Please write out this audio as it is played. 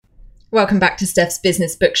Welcome back to Steph's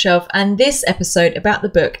Business Bookshelf and this episode about the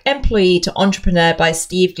book Employee to Entrepreneur by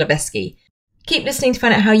Steve Glaveski. Keep listening to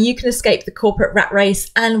find out how you can escape the corporate rat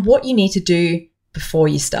race and what you need to do before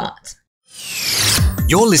you start.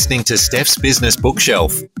 You're listening to Steph's Business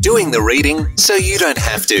Bookshelf, doing the reading so you don't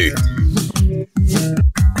have to.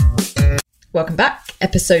 Welcome back,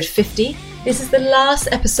 episode 50. This is the last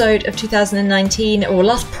episode of 2019, or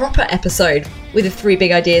last proper episode with the 3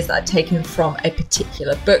 big ideas that I've taken from a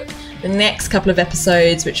particular book. The next couple of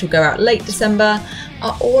episodes, which will go out late December,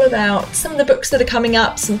 are all about some of the books that are coming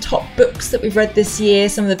up, some top books that we've read this year,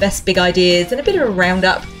 some of the best big ideas, and a bit of a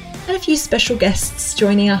roundup, and a few special guests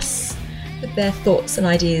joining us with their thoughts and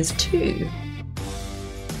ideas too.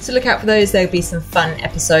 So look out for those. There'll be some fun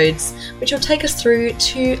episodes, which will take us through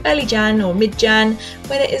to early Jan or mid-Jan,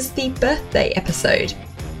 when it is the birthday episode.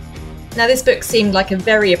 Now, this book seemed like a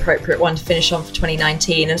very appropriate one to finish on for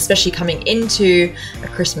 2019, and especially coming into a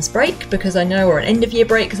Christmas break, because I know, or an end of year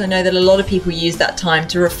break, because I know that a lot of people use that time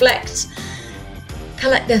to reflect,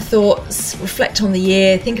 collect their thoughts, reflect on the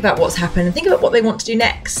year, think about what's happened, and think about what they want to do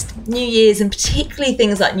next. New Year's, and particularly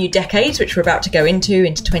things like new decades, which we're about to go into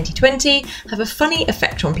 2020, have a funny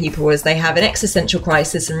effect on people as they have an existential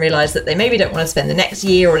crisis and realise that they maybe don't want to spend the next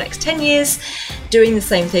year or next 10 years doing the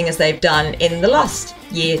same thing as they've done in the last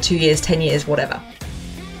year, 2 years, 10 years, whatever.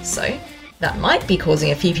 So that might be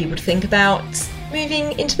causing a few people to think about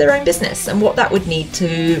moving into their own business and what that would need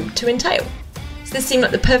to entail. So this seemed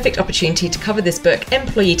like the perfect opportunity to cover this book,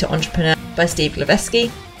 Employee to Entrepreneur by Steve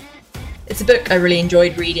Glaveski. It's a book I really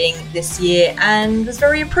enjoyed reading this year and was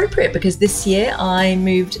very appropriate because this year I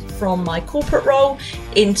moved from my corporate role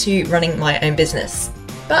into running my own business.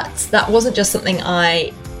 But that wasn't just something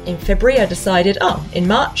in February I decided, in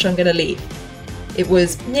March I'm going to leave. It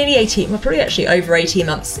was nearly probably actually over 18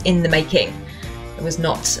 months in the making. It was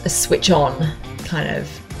not a switch on kind of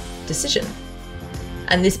decision.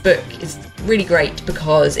 And this book is really great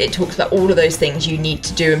because it talks about all of those things you need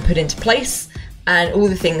to do and put into place, and all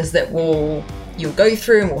the things that you'll go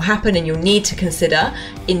through and will happen and you'll need to consider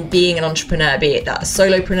in being an entrepreneur, be it that a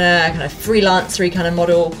solopreneur, kind of freelancery kind of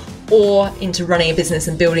model, or into running a business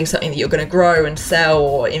and building something that you're going to grow and sell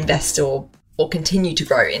or invest or continue to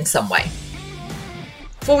grow in some way.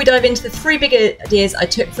 Before we dive into the 3 big ideas I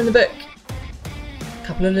took from the book, a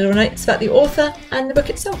couple of little notes about the author and the book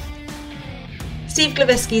itself. Steve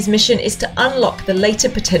Glaveski's mission is to unlock the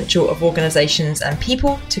latent potential of organisations and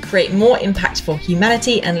people to create more impact for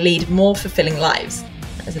humanity and lead more fulfilling lives.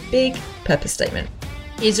 That is a big purpose statement.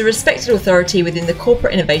 He is a respected authority within the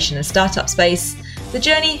corporate innovation and startup space. The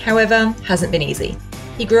journey, however, hasn't been easy.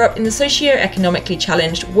 He grew up in the socio-economically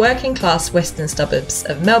challenged working-class western suburbs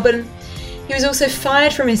of Melbourne. He was also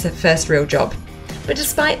fired from his first real job. But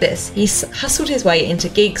despite this, he hustled his way into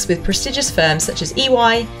gigs with prestigious firms such as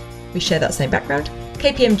EY, we share that same background,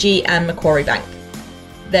 KPMG and Macquarie Bank.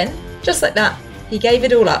 Then, just like that, he gave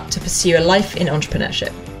it all up to pursue a life in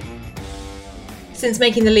entrepreneurship. Since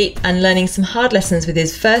making the leap and learning some hard lessons with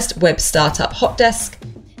his first web startup, Hotdesk,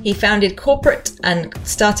 he founded corporate and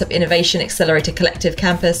startup innovation accelerator Collective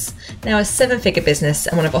Campus, now a 7-figure business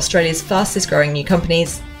and one of Australia's fastest growing new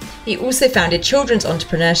companies. He also founded children's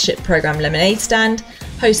entrepreneurship program Lemonade Stand,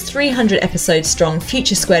 hosts 300 episodes strong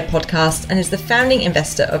Future Squared podcast, and is the founding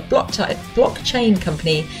investor of blockchain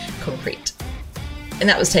company Concrete. And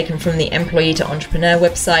that was taken from the Employee to Entrepreneur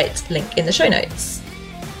website, link in the show notes.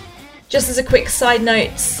 Just as a quick side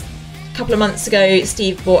note, a couple of months ago,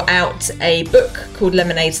 Steve brought out a book called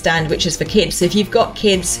Lemonade Stand, which is for kids. So if you've got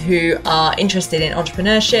kids who are interested in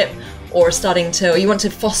entrepreneurship or you want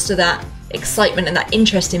to foster that excitement and that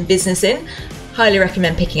interest in business highly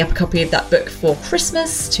recommend picking up a copy of that book for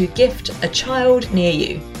Christmas to gift a child near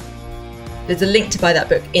you. There's a link to buy that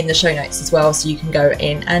book in the show notes as well, so you can go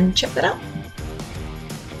in and check that out.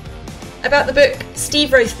 About the book,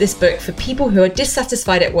 Steve wrote this book for people who are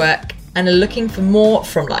dissatisfied at work and are looking for more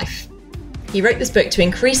from life. He wrote this book to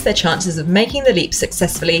increase their chances of making the leap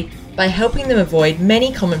successfully by helping them avoid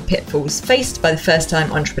many common pitfalls faced by the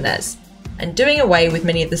first-time entrepreneurs, and doing away with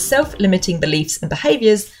many of the self-limiting beliefs and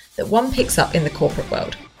behaviours that one picks up in the corporate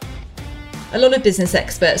world. A lot of business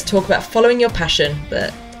experts talk about following your passion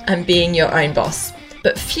and being your own boss,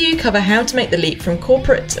 but few cover how to make the leap from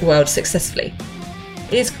corporate world successfully.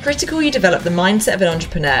 It is critical you develop the mindset of an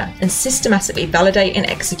entrepreneur and systematically validate and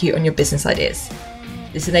execute on your business ideas.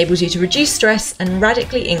 This enables you to reduce stress and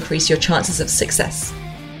radically increase your chances of success.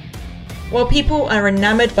 While people are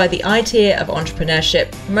enamoured by the idea of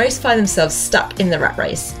entrepreneurship, most find themselves stuck in the rat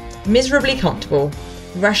race, miserably comfortable,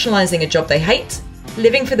 rationalising a job they hate,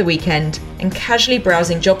 living for the weekend, and casually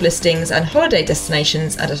browsing job listings and holiday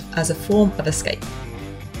destinations as a form of escape.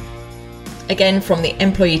 Again, from the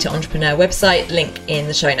Employee to Entrepreneur website, link in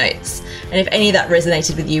the show notes. And if any of that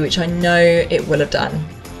resonated with you, which I know it will have done,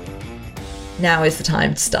 now is the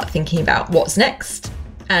time to start thinking about what's next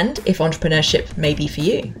and if entrepreneurship may be for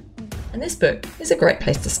you. And this book is a great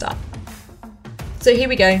place to start. So here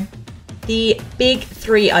we go. The big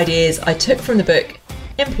 3 ideas I took from the book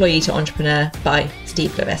Employee to Entrepreneur by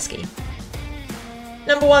Steve Glowacki.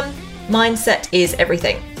 Number 1, mindset is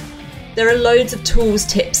everything. There are loads of tools,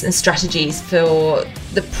 tips and strategies for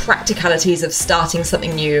the practicalities of starting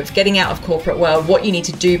something new, of getting out of corporate world, what you need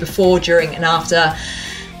to do before, during and after,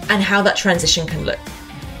 and how that transition can look.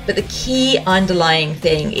 But the key underlying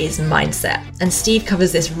thing is mindset. And Steve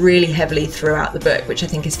covers this really heavily throughout the book, which I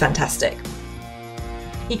think is fantastic.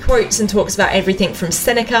 He quotes and talks about everything from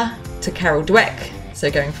Seneca to Carol Dweck,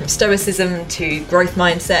 so going from stoicism to growth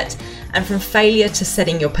mindset, and from failure to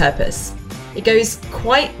setting your purpose. It goes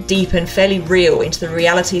quite deep and fairly real into the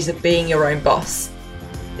realities of being your own boss.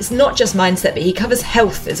 It's not just mindset, but he covers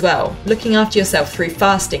health as well, looking after yourself through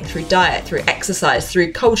fasting, through diet, through exercise,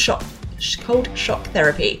 through cold shock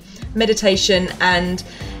therapy, meditation, and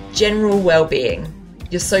general well-being,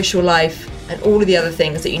 your social life, and all of the other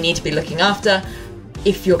things that you need to be looking after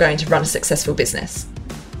if you're going to run a successful business.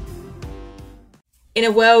 In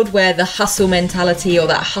a world where the hustle mentality or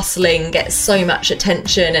that hustling gets so much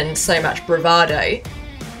attention and so much bravado,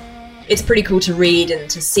 it's pretty cool to read and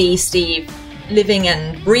to see Steve living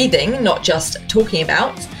and breathing, not just talking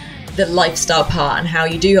about, the lifestyle part and how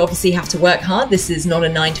you do obviously have to work hard. This is not a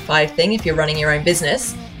 9-to-5 thing if you're running your own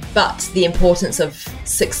business, but the importance of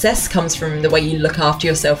success comes from the way you look after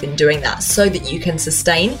yourself in doing that so that you can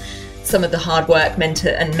sustain some of the hard work,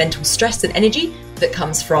 mental stress and energy that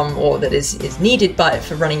comes from, or that is needed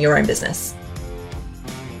for running your own business.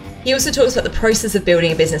 He also talks about the process of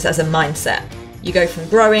building a business as a mindset. You go from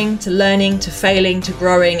growing to learning to failing to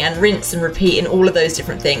growing, and rinse and repeat in all of those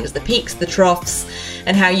different things, the peaks, the troughs,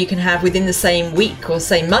 and how you can have within the same week or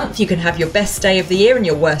same month, you can have your best day of the year and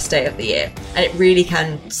your worst day of the year. And it really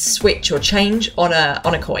can switch or change on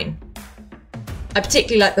a coin. I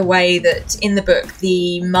particularly like the way that in the book,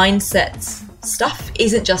 the mindset stuff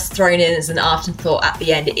isn't just thrown in as an afterthought at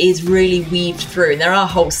the end. It is really weaved through. And there are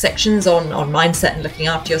whole sections on mindset and looking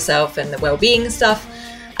after yourself and the well-being stuff,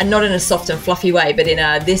 and not in a soft and fluffy way, but in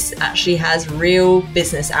this actually has real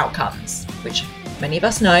business outcomes, which many of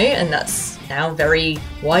us know, and that's now very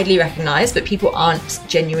widely recognized, but people aren't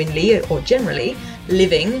genuinely or generally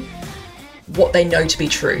living what they know to be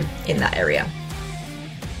true in that area.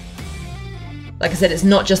 Like I said, it's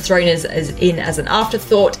not just thrown as an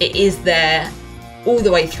afterthought. It is there all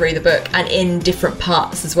the way through the book and in different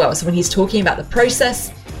parts as well. So when he's talking about the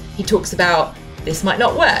process, he talks about this might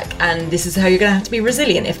not work and this is how you're going to have to be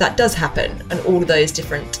resilient if that does happen, and all of those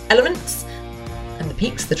different elements and the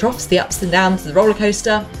peaks, the troughs, the ups and downs, the roller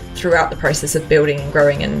coaster throughout the process of building and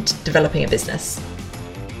growing and developing a business.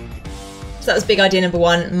 So that was big idea number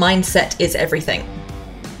 1, mindset is everything.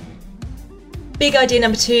 Big idea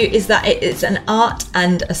number 2 is that it is an art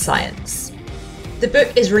and a science. The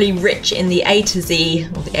book is really rich in the A to Z,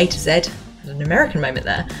 or the A to Z, an American moment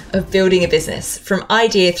there, of building a business, from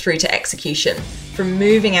idea through to execution, from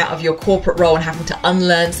moving out of your corporate role and having to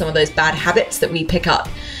unlearn some of those bad habits that we pick up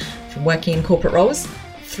from working in corporate roles,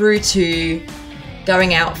 through to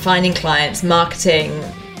going out, finding clients, marketing,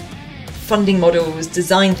 funding models,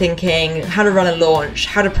 design thinking, how to run a launch,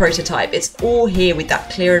 how to prototype. It's all here with that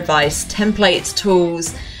clear advice, templates,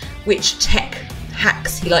 tools, which tech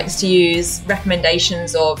hacks he likes to use,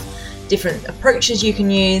 recommendations of different approaches you can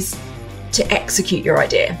use to execute your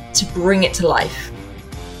idea, to bring it to life.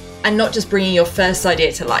 And not just bringing your first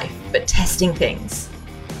idea to life, but testing things,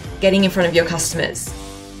 getting in front of your customers,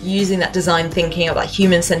 using that design thinking or that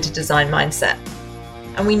human-centered design mindset.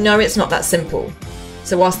 And we know it's not that simple.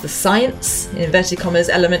 So whilst the science, in inverted commas,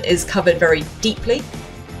 element is covered very deeply,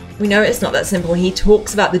 we know it's not that simple. He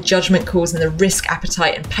talks about the judgment calls and the risk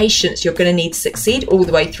appetite and patience you're going to need to succeed all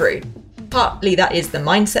the way through. Partly that is the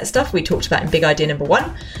mindset stuff we talked about in big idea number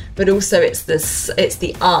 1, but also it's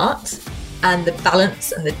the art and the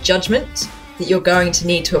balance and the judgment that you're going to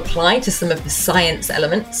need to apply to some of the science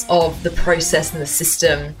elements of the process and the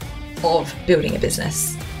system of building a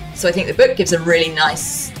business. So I think the book gives a really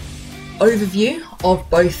nice overview of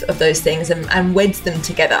both of those things and weds them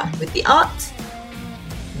together with the art,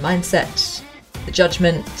 the mindset, the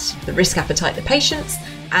judgment, the risk appetite, the patience,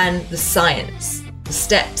 and the science, the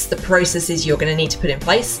steps, the processes you're going to need to put in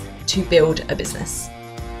place to build a business.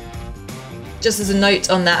 Just as a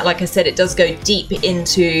note on that, like I said, it does go deep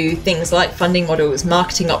into things like funding models,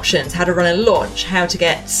 marketing options, how to run a launch, how to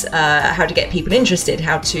get people interested,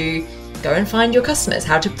 how to go and find your customers,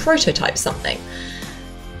 how to prototype something.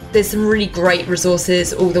 There's some really great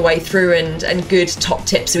resources all the way through and good top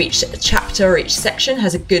tips. So each chapter or each section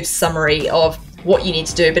has a good summary of what you need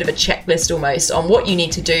to do, a bit of a checklist almost on what you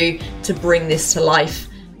need to do to bring this to life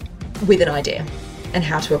with an idea and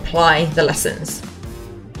how to apply the lessons.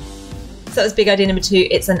 So that was big idea number 2.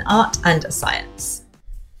 It's an art and a science.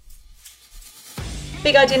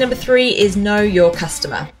 Big idea number 3 is know your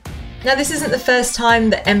customer. Now, this isn't the first time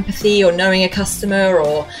that empathy or knowing a customer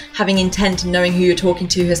or having intent and knowing who you're talking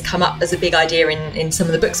to has come up as a big idea in some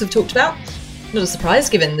of the books we've talked about. Not a surprise,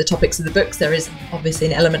 given the topics of the books. There is obviously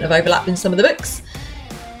an element of overlap in some of the books.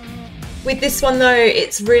 With this one, though,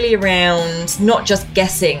 it's really around not just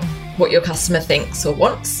guessing what your customer thinks or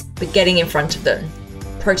wants, but getting in front of them,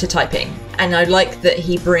 prototyping. And I like that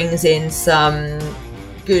he brings in some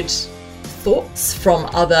good thoughts from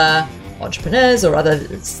other entrepreneurs or other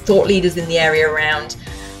thought leaders in the area around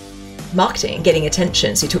marketing and getting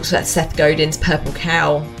attention. So he talks about Seth Godin's Purple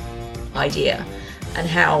Cow idea and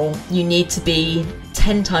how you need to be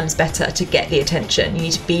 10 times better to get the attention. You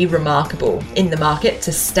need to be remarkable in the market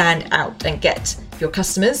to stand out and get your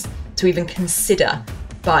customers to even consider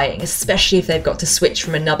buying, especially if they've got to switch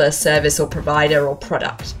from another service or provider or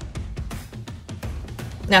product.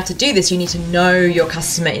 Now, to do this, you need to know your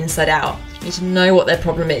customer inside out. You need to know what their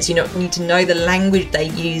problem is. You need to know the language they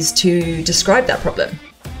use to describe that problem.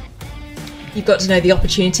 You've got to know the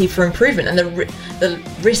opportunity for improvement and the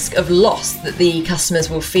risk of loss that the customers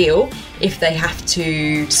will feel if they have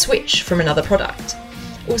to switch from another product.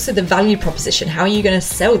 Also, the value proposition. How are you going to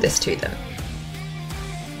sell this to them?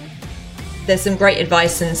 There's some great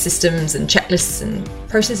advice and systems and checklists and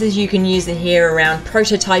processes you can use in here around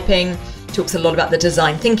prototyping. It talks a lot about the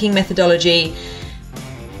design thinking methodology.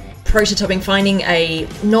 Prototyping, finding a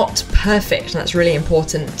not perfect, and that's really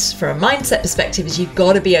important from a mindset perspective, is you've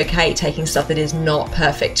got to be okay taking stuff that is not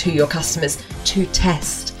perfect to your customers to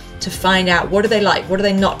test, to find out what do they like, what do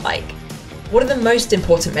they not like, what are the most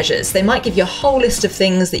important measures. They might give you a whole list of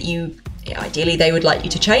things that ideally they would like you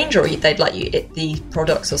to change or they'd like you the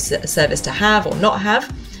products or service to have or not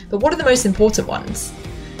have, but what are the most important ones?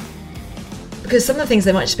 Because some of the things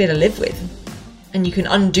they might just be able to live with. And you can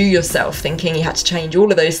undo yourself thinking you had to change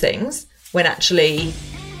all of those things when actually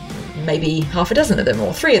maybe half a dozen of them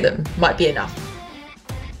or 3 of them might be enough.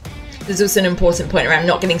 There's also an important point around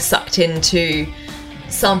not getting sucked into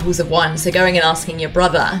samples of one. So going and asking your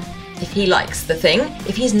brother if he likes the thing,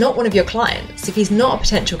 if he's not one of your clients, if he's not a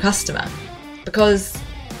potential customer, because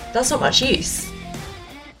that's not much use.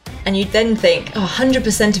 And you'd then think,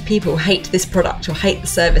 100% of people hate this product or hate the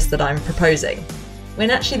service that I'm proposing. When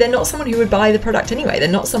actually they're not someone who would buy the product anyway. They're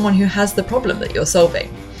not someone who has the problem that you're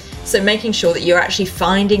solving. So making sure that you're actually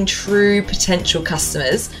finding true potential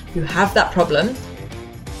customers who have that problem,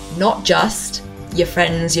 not just your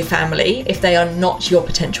friends, your family, if they are not your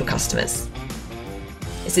potential customers.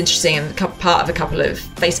 It's interesting, I'm part of a couple of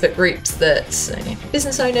Facebook groups that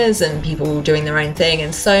business owners and people doing their own thing,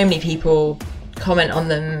 and so many people comment on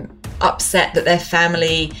them upset that their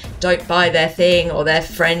family don't buy their thing or their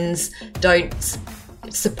friends don't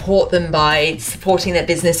support them by supporting their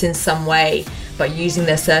business in some way, by using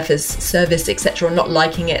their service, etc., or not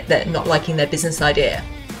liking it, they're not liking their business idea.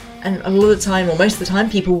 And a lot of the time, or most of the time,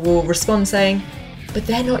 people will respond saying, but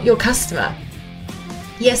they're not your customer.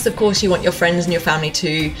 Yes, of course, you want your friends and your family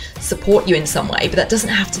to support you in some way, but that doesn't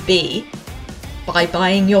have to be by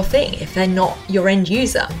buying your thing. If they're not your end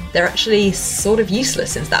user, they're actually sort of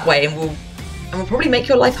useless in that way and will probably make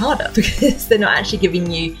your life harder because they're not actually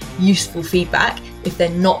giving you useful feedback if they're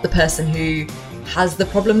not the person who has the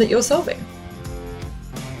problem that you're solving.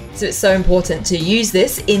 So it's so important to use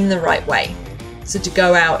this in the right way. So to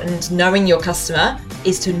go out and knowing your customer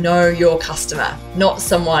is to know your customer, not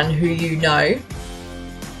someone who you know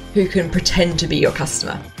who can pretend to be your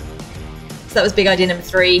customer. So that was big idea number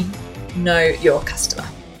 3, know your customer.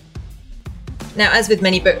 Now, as with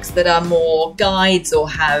many books that are more guides or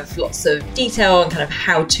have lots of detail and kind of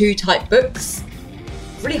how-to type books,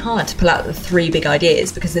 it's really hard to pull out the 3 big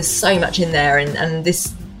ideas because there's so much in there, and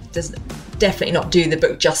this does definitely not do the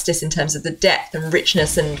book justice in terms of the depth and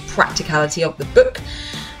richness and practicality of the book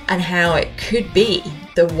and how it could be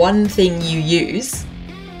the one thing you use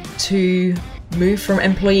to move from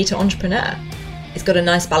employee to entrepreneur. It's got a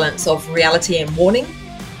nice balance of reality and warning,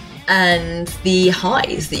 and the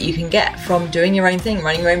highs that you can get from doing your own thing,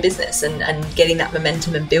 running your own business and getting that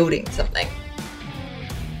momentum and building something.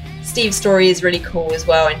 Steve's story is really cool as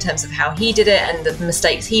well in terms of how he did it and the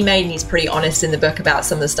mistakes he made, and he's pretty honest in the book about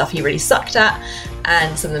some of the stuff he really sucked at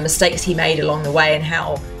and some of the mistakes he made along the way and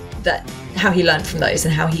how how he learned from those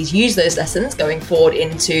and how he's used those lessons going forward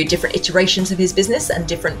into different iterations of his business and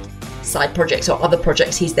different side projects or other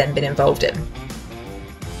projects he's then been involved in.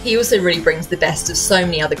 He also really brings the best of so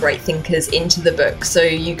many other great thinkers into the book. So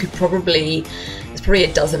you could there's probably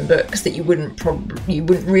a dozen books that you wouldn't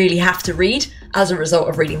really have to read as a result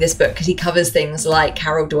of reading this book, because he covers things like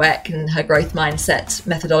Carol Dweck and her growth mindset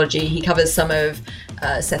methodology. He covers some of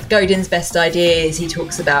Seth Godin's best ideas. He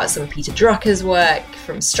talks about some of Peter Drucker's work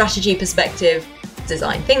from a strategy perspective,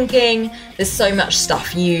 design thinking. There's so much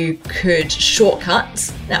stuff you could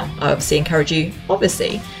shortcut. Now, I obviously encourage you,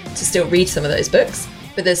 to still read some of those books,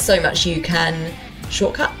 but there's so much you can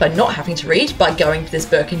shortcut by not having to read, by going to this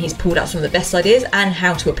book, and he's pulled out some of the best ideas and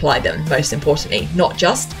how to apply them, most importantly, not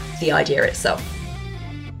just the idea itself.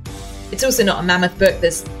 It's also not a mammoth book.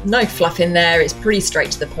 There's no fluff in there. It's pretty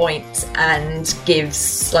straight to the point and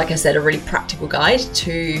gives, like I said, a really practical guide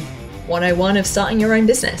to 101 of starting your own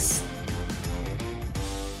business.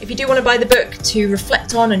 If you do want to buy the book to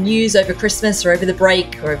reflect on and use over Christmas or over the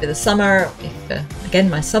break or over the summer, if, again,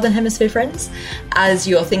 my Southern Hemisphere friends, as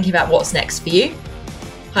you're thinking about what's next for you,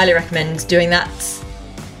 highly recommend doing that.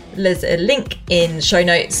 There's a link in the show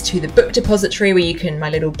notes to the book depository my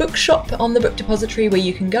little bookshop on the book depository where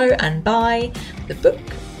you can go and buy the book.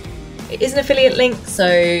 It is an affiliate link, so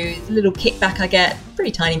the little kickback I get,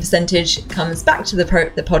 pretty tiny percentage, comes back to the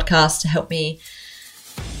podcast to help me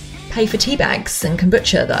pay for tea bags and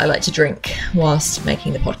kombucha that I like to drink whilst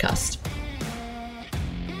making the podcast.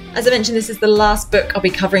 As I mentioned, this is the last book I'll be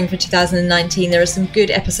covering for 2019. There are some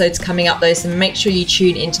good episodes coming up though, so make sure you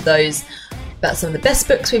tune into those about some of the best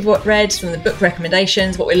books we've read, some of the book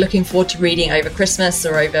recommendations, what we're looking forward to reading over Christmas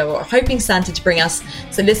or over what we're hoping Santa to bring us.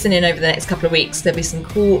 So listen in over the next couple of weeks. There'll be some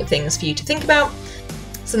cool things for you to think about,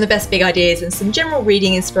 some of the best big ideas and some general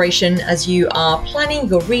reading inspiration as you are planning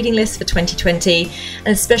your reading list for 2020, and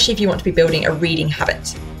especially if you want to be building a reading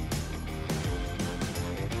habit.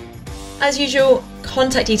 As usual,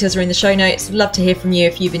 contact details are in the show notes. Love to hear from you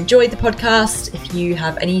if you've enjoyed the podcast, if you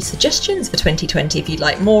have any suggestions for 2020, if you'd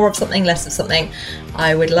like more of something, less of something.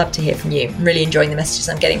 I would love to hear from you. I'm really enjoying the messages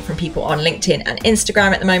I'm getting from people on LinkedIn and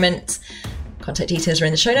Instagram at the moment. Contact details are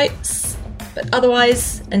in the show notes. But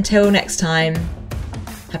otherwise, until next time,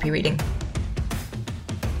 happy reading.